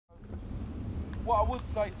what I would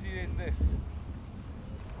say to you is this.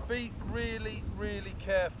 Be really, really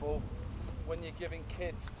careful when you're giving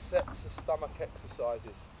kids sets of stomach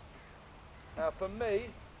exercises. Now for me,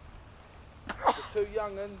 the two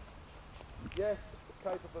young uns, yes,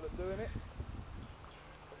 they're capable of doing it,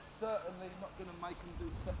 but certainly not going to make them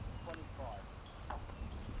do sets of 25.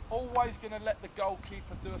 Always going to let the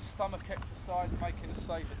goalkeeper do a stomach exercise, making a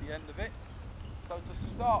save at the end of it. So to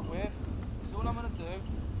start with, is all I'm going to do,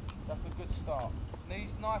 that's a good start.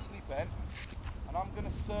 Knees nicely bent, and I'm going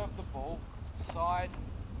to serve the ball side,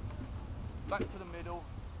 back to the middle,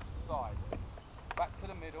 side, back to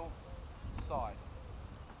the middle, side.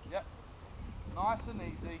 Yep, nice and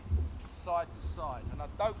easy, side to side. And I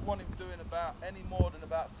don't want him doing any more than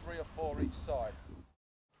about 3 or 4 each side.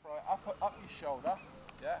 Right, up your shoulder,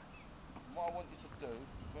 yeah. And what I want you to do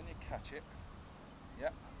is when you catch it, yeah,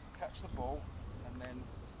 catch the ball, and then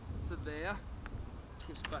to there,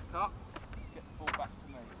 twist back up, get the ball back to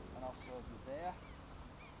me, and I'll serve you there,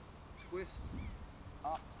 twist,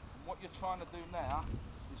 up, and what you're trying to do now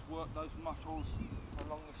is work those muscles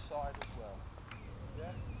along the side as well,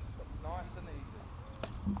 yeah, but nice and easy,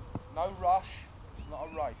 no rush, it's not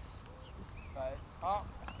a race, okay, it's up,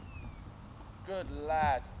 good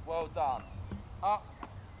lad, well done, up,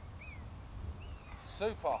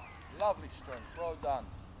 super, lovely strength, well done.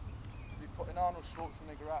 Be putting Arnold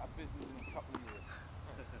Schwarzenegger out of business in a couple of years.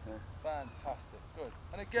 Fantastic, good.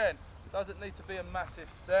 And again, it doesn't need to be a massive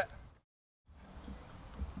set.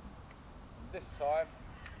 And this time,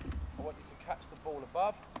 I want you to catch the ball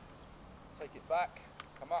above, take it back,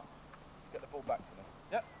 come up, get the ball back to me.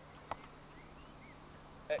 Yep.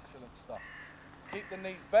 Excellent stuff. Keep the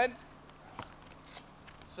knees bent.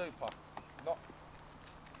 Super. Not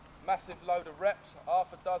massive load of reps,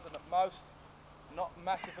 half a dozen at most. Not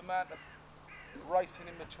massive amount of racing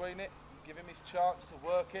in between it. Give him his chance to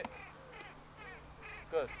work it.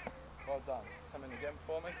 Good. Well done. Come in again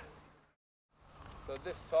for me. So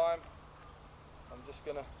this time, I'm just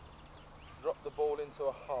going to drop the ball into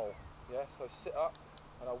a hole. Yeah. So sit up,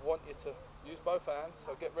 and I want you to use both hands.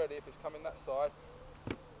 So get ready. If it's coming that side,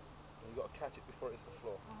 you've got to catch it before it hits the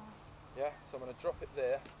floor. Yeah. So I'm going to drop it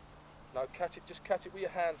there. Now catch it. Just catch it with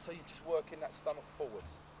your hands. So you're just working that stomach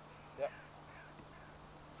forwards. Yeah.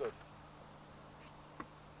 Good.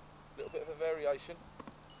 Little bit of a variation.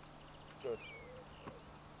 Good.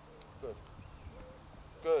 Good.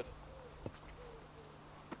 Good.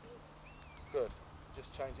 Good.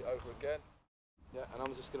 Just change it over again. Yeah, and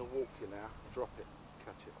I'm just going to walk you now. Drop it.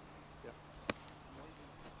 Catch it. Yeah.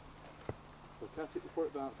 So catch it before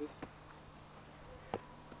it bounces.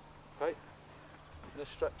 Okay. In a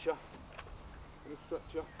stretcher. In a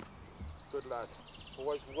stretcher. Good lad.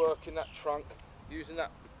 Always working that trunk. Using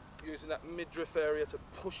that midriff area to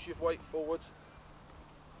push your weight forwards.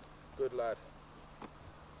 Good lad.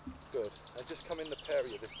 Good. And just come in the pair of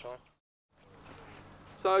you this time.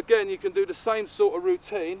 So again, you can do the same sort of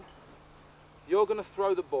routine. You're going to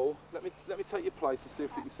throw the ball. Let me take your place and see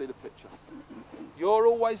if you can see the picture. You're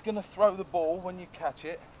always going to throw the ball when you catch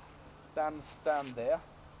it down there.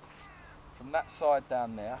 From that side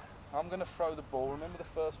down there. I'm going to throw the ball. Remember the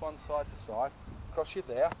first one side to side. Cross you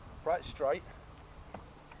there. Right straight.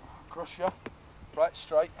 Cross you, right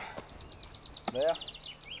straight, there.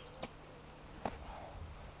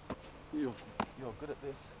 You're good at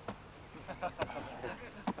this.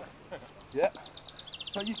 Yeah.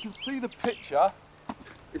 So you can see the picture.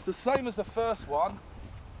 It's the same as the first one,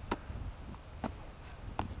 but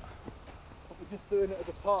we're just doing it as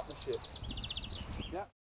a partnership. Yeah.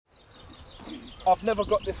 I've never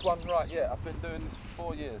got this one right yet. I've been doing this for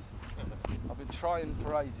 4 years. I've been trying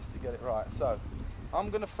for ages to get it right. So I'm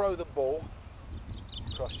going to throw the ball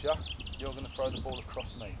across you. You're going to throw the ball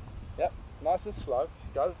across me. Yep, nice and slow.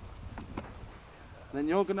 Go. Then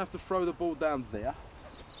you're going to have to throw the ball down there.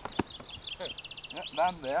 Yep,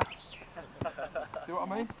 down there. See what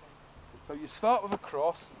I mean? So you start with a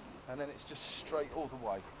cross, and then it's just straight all the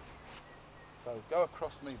way. So go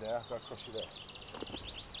across me there, go across you there.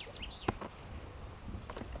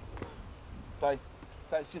 Okay,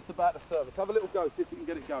 so it's just about the service. Have a little go, see if you can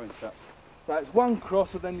get it going, chaps. So it's one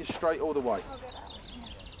cross and then you're straight all the way.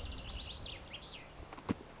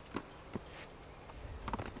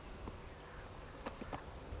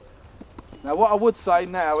 Now what I would say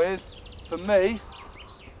now is, for me,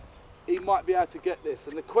 he might be able to get this.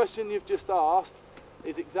 And the question you've just asked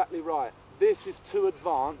is exactly right. This is too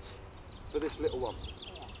advanced for this little one.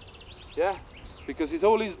 Yeah? Because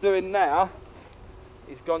all he's doing now,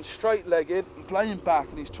 he's gone straight legged, he's laying back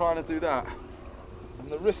and he's trying to do that. And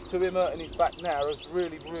the risk to him hurting his back now has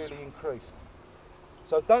really, really increased.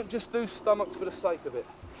 So don't just do stomachs for the sake of it.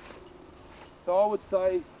 So I would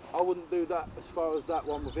say I wouldn't do that as far as that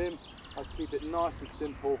one with him. I'd keep it nice and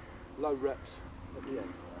simple, low reps at the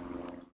end.